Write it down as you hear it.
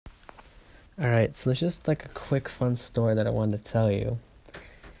Alright, so there's just like a quick fun story that I wanted to tell you.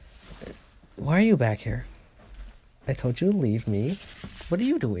 Why are you back here? I told you to leave me. What are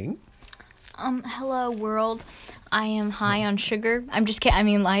you doing? Hello world. I am high on sugar. I'm just kidding. I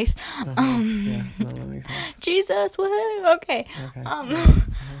mean life. Yeah, no, that makes sense. Jesus, woohoo. Okay.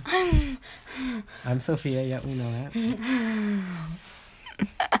 I'm Sophia, yeah, we know that.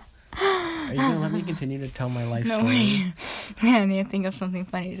 Are you gonna let me continue to tell my life story? No way. I need to think of something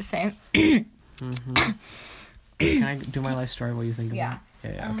funny to say. Mm-hmm. Can I do my life story while you think of Yeah.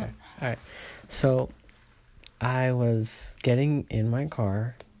 it? Yeah, okay. Alright. So, I was getting in my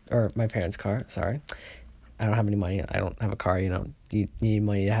car, or my parents' car, sorry. I don't have any money. I don't have a car, you need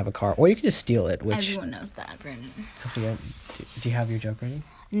money to have a car. Or you can just steal it, which... Everyone knows that, Brandon. Sophia, do you have your joke ready?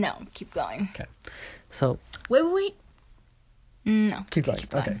 No, keep going. Okay. So... Wait. No. Keep going. Keep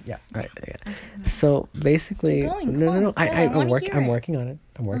going. Okay, yeah. All right. Yeah. So, basically... Keep going. No. I'm working on it.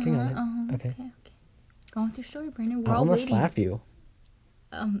 I'm working on it. Okay. Go on with your story, Brandon. We're I'm all gonna waiting. slap you.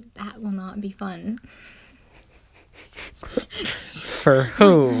 That will not be fun. For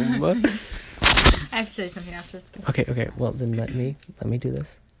whom? I have to say something after this. Okay. Well, then let me do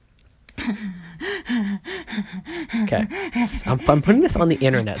this. Okay. I'm putting this on the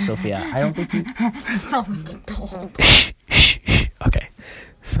internet, Sophia. I don't think you... Shh. Okay.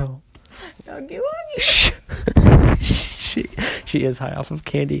 So... Shh. She is high off of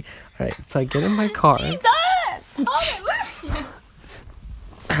candy. All right. So I get in my car. Jesus!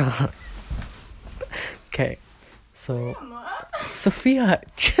 Okay. So... Sophia,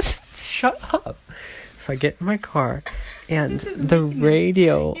 just shut up. So I get in my car, and the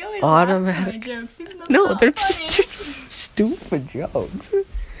radio automatic... No, they're just stupid jokes.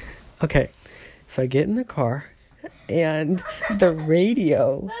 Okay, so I get in the car, and the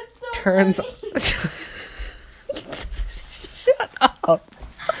radio turns... Shut up.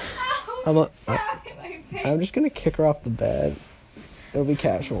 I'm just gonna kick her off the bed. It'll be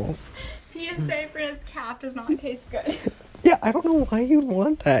casual. PSA for his calf does not taste good. Yeah, I don't know why you'd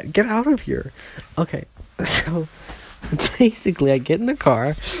want that. Get out of here. Okay, so basically I get in the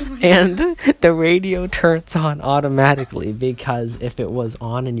car and the radio turns on automatically because if it was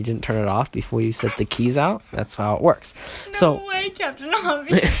on and you didn't turn it off before you set the keys out, that's how it works. No way, Captain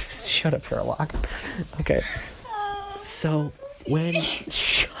Obvious. Shut up, Sherlock. Okay. So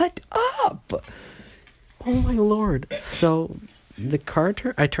shut up. Oh my lord. So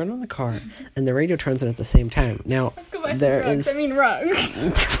I turn on the car and the radio turns on at the same time. Now let's go buy some drugs. I mean rugs.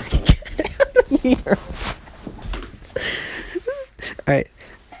 Get out of here. Alright.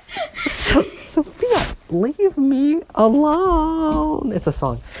 So Sophia, leave me alone. It's a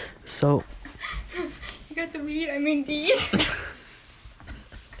song. So You got the weed, I mean deed.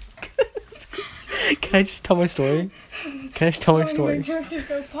 Can I just tell my story? My story? Your jokes are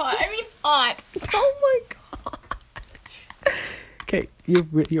so hot. I mean hot. Oh my god. Okay,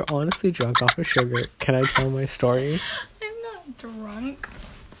 you're honestly drunk off of sugar. Can I tell my story? I'm not drunk.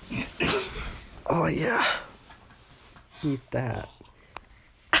 Oh yeah. Eat that.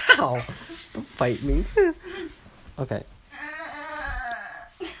 Ow! Don't bite me. Okay.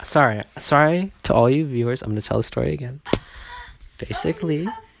 Sorry to all you viewers. I'm gonna tell the story again. Basically,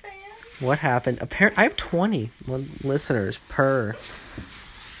 what happened? I have 20 listeners per.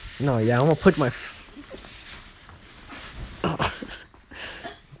 No, yeah, I'm gonna put my. Oh.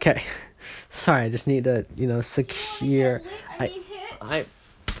 Okay, sorry. I just need to, secure. I.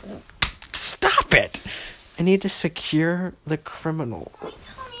 Stop it! I need to secure the criminal. My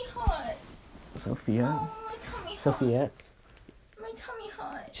tummy hurts. Sophia. Oh, my tummy Sophia. hurts. My tummy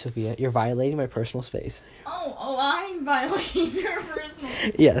hurts. Sophia, you're violating my personal space. Oh, I'm violating your personal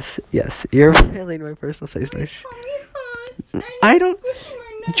space. Yes, you're violating my personal space. My tummy hurts. I don't.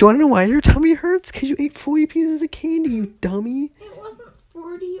 Do you want to know why your tummy hurts? Because you ate 40 pieces of candy, you dummy. It wasn't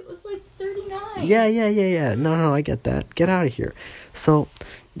 40, it was like 39. Yeah. No, I get that. Get out of here. So,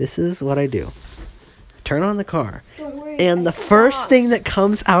 this is what I do. Turn on the car. Don't worry. And the first thing that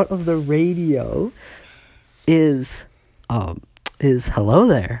comes out of the radio is hello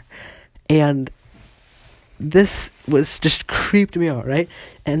there. And this was just creeped me out, right?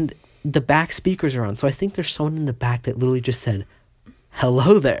 And the back speakers are on. So I think there's someone in the back that literally just said,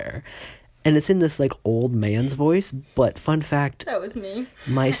 hello there. And it's in this like old man's voice, but fun fact, that was me.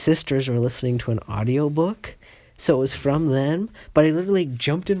 My sisters were listening to an audiobook, so it was from them, but I literally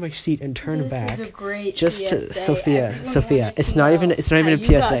jumped in my seat and turned back. This is a great just PSA. to Sophia, it's to not even a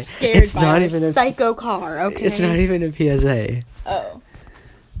PSA. It's not even a psycho car, okay? It's not even a PSA. Oh.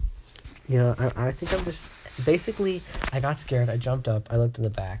 I think I'm just basically I got scared, I jumped up, I looked in the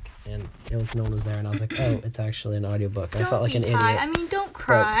back, and no one was there, and I was like, oh, it's actually an audiobook. I felt like an idiot. I mean, don't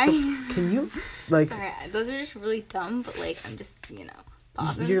cry. Can you, like... Sorry, those are just really dumb, but, like, I'm just,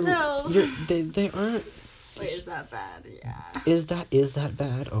 popping You're, pills. they aren't... Wait, is that bad? Yeah. Is that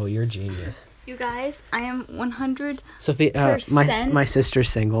bad? Oh, you're a genius. You guys, I am 100... Sophie, my sister's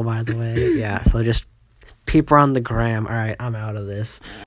single, by the way. Yeah, so just peep her on the gram. All right, I'm out of this.